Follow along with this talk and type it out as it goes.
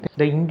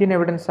The Indian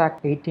Evidence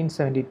Act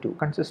 1872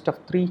 consists of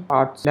 3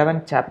 parts,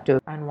 11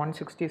 chapters and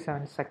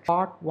 167 sections.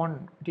 Part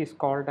 1 it is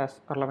called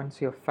as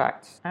Relevancy of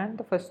Facts, and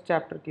the first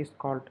chapter it is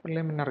called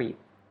Preliminary,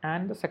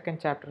 and the second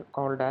chapter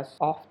called as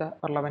Of the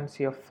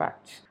Relevancy of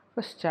Facts.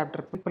 First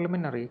chapter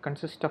Preliminary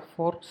consists of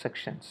 4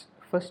 sections.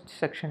 First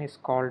section is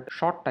called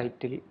Short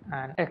Title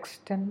and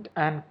Extent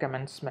and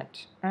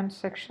Commencement, and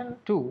section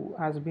 2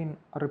 has been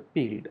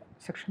repealed.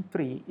 Section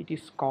 3 it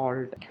is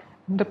called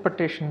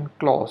Interpretation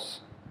Clause,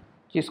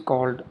 which is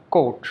called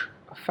Quote,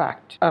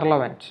 Fact,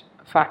 Relevant,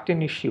 Fact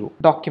in Issue,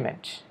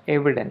 Document,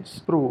 Evidence,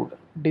 Proved,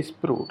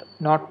 Disproved,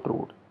 Not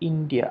Proved,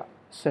 India,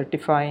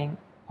 Certifying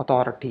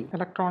Authority,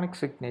 Electronic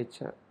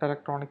Signature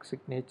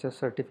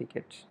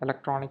Certificate,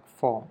 Electronic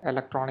Form,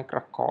 Electronic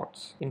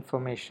Records,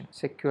 Information,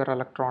 Secure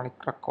Electronic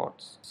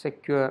Records,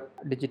 Secure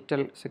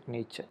Digital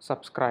Signature,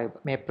 Subscribe,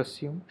 May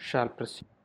presume, shall presume.